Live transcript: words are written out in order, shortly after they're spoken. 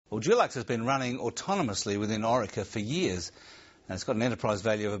Well, Dulux has been running autonomously within Orica for years, and it's got an enterprise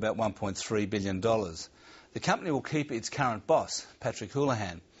value of about $1.3 billion. The company will keep its current boss, Patrick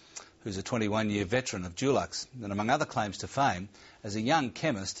Houlihan, who's a 21-year veteran of Dulux, and among other claims to fame, as a young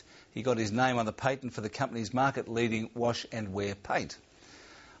chemist, he got his name on the patent for the company's market-leading wash and wear paint.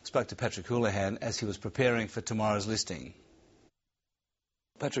 I spoke to Patrick Houlihan as he was preparing for tomorrow's listing.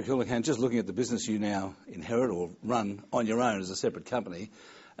 Patrick Houlihan, just looking at the business you now inherit or run on your own as a separate company,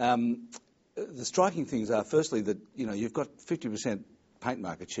 the striking things are, firstly, that you've got 50% paint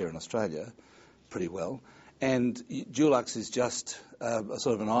market share in Australia, pretty well, and Dulux is just a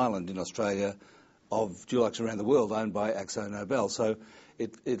sort of an island in Australia of Dulux around the world, owned by AkzoNobel. So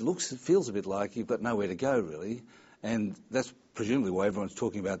it feels a bit like you've got nowhere to go, really, and that's presumably why everyone's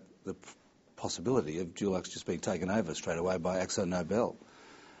talking about the possibility of Dulux just being taken over straight away by AkzoNobel.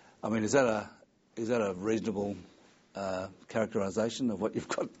 I mean, is that a reasonable characterisation of what you've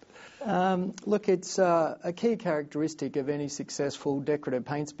got? Look, it's a key characteristic of any successful decorative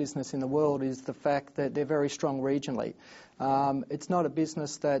paints business in the world is the fact that they're very strong regionally. It's not a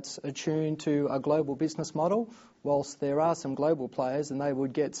business that's attuned to a global business model, whilst there are some global players and they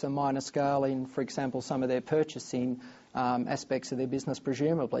would get some minor scale in, for example, some of their purchasing aspects of their business,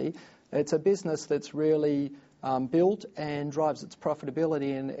 presumably. It's a business that's really built and drives its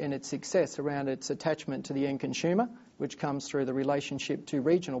profitability and its success around its attachment to the end consumer, which comes through the relationship to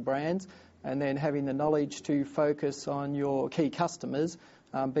regional brands, and then having the knowledge to focus on your key customers,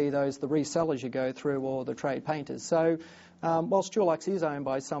 be those the resellers you go through or the trade painters. So whilst Dulux is owned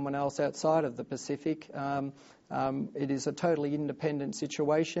by someone else outside of the Pacific, it is a totally independent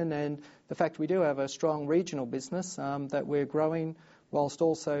situation, and the fact we do have a strong regional business that we're growing whilst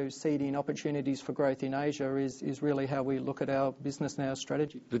also seeding opportunities for growth in Asia is really how we look at our business and our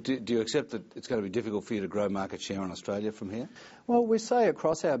strategy. But do you accept that it's going to be difficult for you to grow market share in Australia from here? Well, we say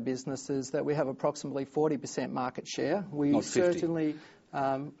across our businesses that we have approximately 40% market share. We not 50. Certainly,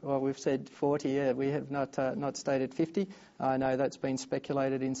 well, we've said 40, yeah, we have not stated 50. I know that's been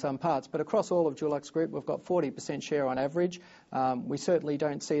speculated in some parts, but across all of Dulux Group, we've got 40% share on average. We certainly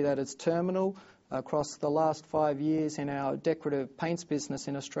don't see that as terminal. Across the last 5 years in our decorative paints business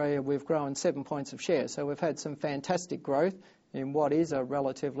in Australia, we've grown 7 points of share. So we've had some fantastic growth in what is a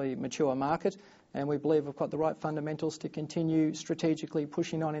relatively mature market, and we believe we've got the right fundamentals to continue strategically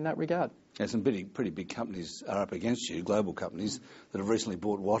pushing on in that regard. Yeah, some pretty big companies are up against you, global companies that have recently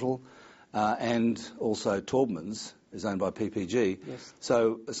bought Wattle, and also Taubmans is owned by PPG. Yes.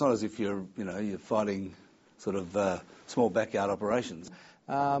 So it's not as if you're fighting sort of small backyard operations.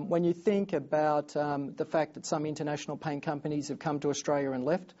 When you think about the fact that some international paint companies have come to Australia and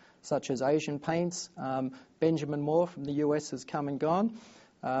left, such as Asian Paints, Benjamin Moore from the US has come and gone.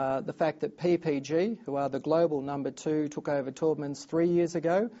 The fact that PPG, who are the global number 2, took over Taubmans 3 years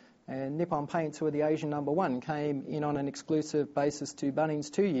ago, and Nippon Paints, who are the Asian number 1, came in on an exclusive basis to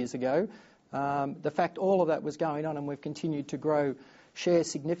Bunnings 2 years ago. The fact all of that was going on and we've continued to grow share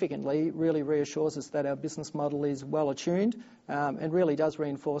significantly really reassures us that our business model is well attuned and really does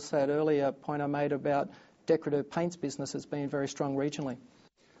reinforce that earlier point I made about decorative paints business as being very strong regionally.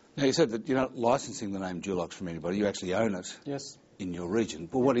 Now, you said that you're not licensing the name Dulux from anybody, you actually own it. Yes. In your region.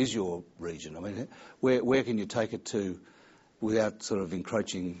 But what is your region? I mean, where can you take it to without sort of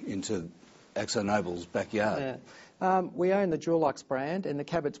encroaching into AkzoNobel's backyard? Yeah. We own the Dulux brand, and the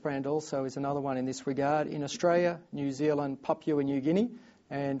Cabot's brand also is another one in this regard, in Australia, New Zealand, Papua New Guinea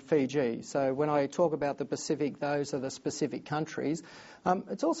and Fiji. So when I talk about the Pacific, those are the specific countries.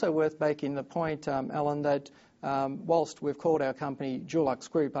 It's also worth making the point, Alan, that whilst we've called our company Dulux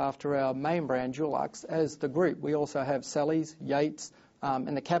Group after our main brand Dulux, as the group we also have Sally's, Yates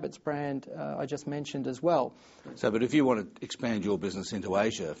and the Cabot's brand I just mentioned as well. So, but if you want to expand your business into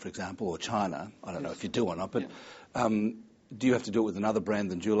Asia, for example, or China, I don't know if you do or not, but do you have to do it with another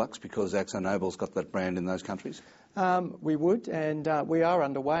brand than Dulux because AkzoNobel's got that brand in those countries? We would, and we are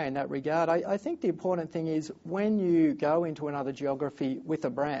underway in that regard. I think the important thing is when you go into another geography with a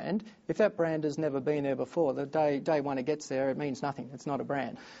brand, if that brand has never been there before, the day one it gets there, it means nothing. It's not a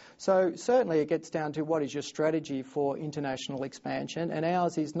brand. So certainly it gets down to what is your strategy for international expansion, and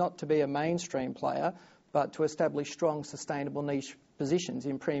ours is not to be a mainstream player, but to establish strong, sustainable niche positions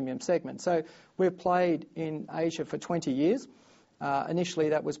in premium segments. So we've played in Asia for 20 years. Initially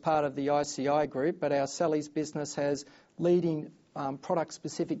that was part of the ICI group, but our Sally's business has leading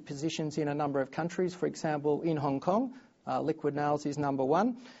product-specific positions in a number of countries. For example, in Hong Kong, liquid nails is number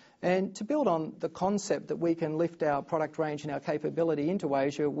 1. And to build on the concept that we can lift our product range and our capability into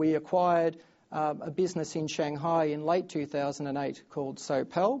Asia, we acquired a business in Shanghai in late 2008 called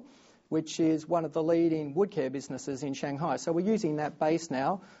Sopel, which is one of the leading wood care businesses in Shanghai. So we're using that base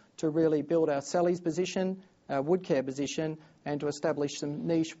now to really build our Sally's position, our wood care position, and to establish some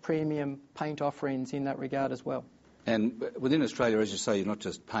niche premium paint offerings in that regard as well. And within Australia, as you say, you're not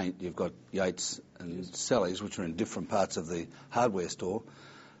just paint, you've got Yates and Sally's, which are in different parts of the hardware store.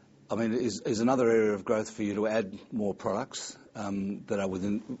 I mean, is another area of growth for you to add more products that are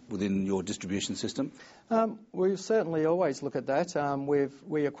within your distribution system? We certainly always look at that.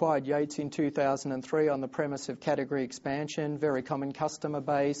 We acquired Yates in 2003 on the premise of category expansion, very common customer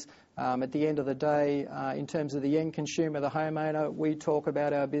base. At the end of the day, in terms of the end consumer, the homeowner, we talk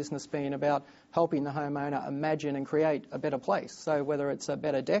about our business being about helping the homeowner imagine and create a better place. So whether it's a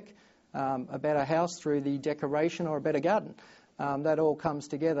better deck, a better house through the decoration, or a better garden. That all comes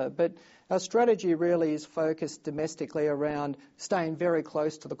together. But our strategy really is focused domestically around staying very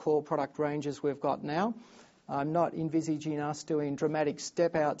close to the core product ranges we've got now. I'm not envisaging us doing dramatic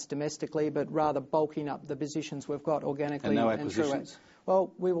step-outs domestically, but rather bulking up the positions we've got organically. And no acquisitions?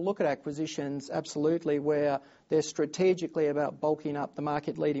 Well, we will look at acquisitions, absolutely, where they're strategically about bulking up the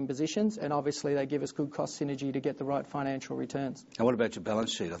market-leading positions, and obviously they give us good cost synergy to get the right financial returns. And what about your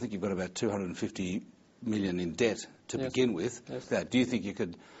balance sheet? I think you've got about $250 million in debt to begin with. Yes. Do you think you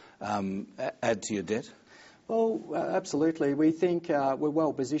could add to your debt? Well, absolutely. We think we're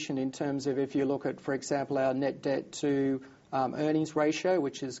well positioned in terms of, if you look at, for example, our net debt to earnings ratio,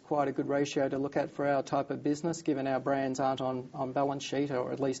 which is quite a good ratio to look at for our type of business, given our brands aren't on balance sheet,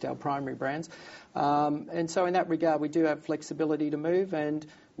 or at least our primary brands. And so in that regard, we do have flexibility to move, and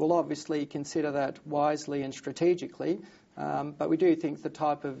we'll obviously consider that wisely and strategically. But we do think the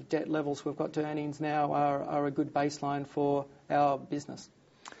type of debt levels we've got to earnings now are a good baseline for our business.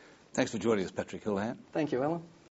 Thanks for joining us, Patrick Houlihan. Thank you, Alan.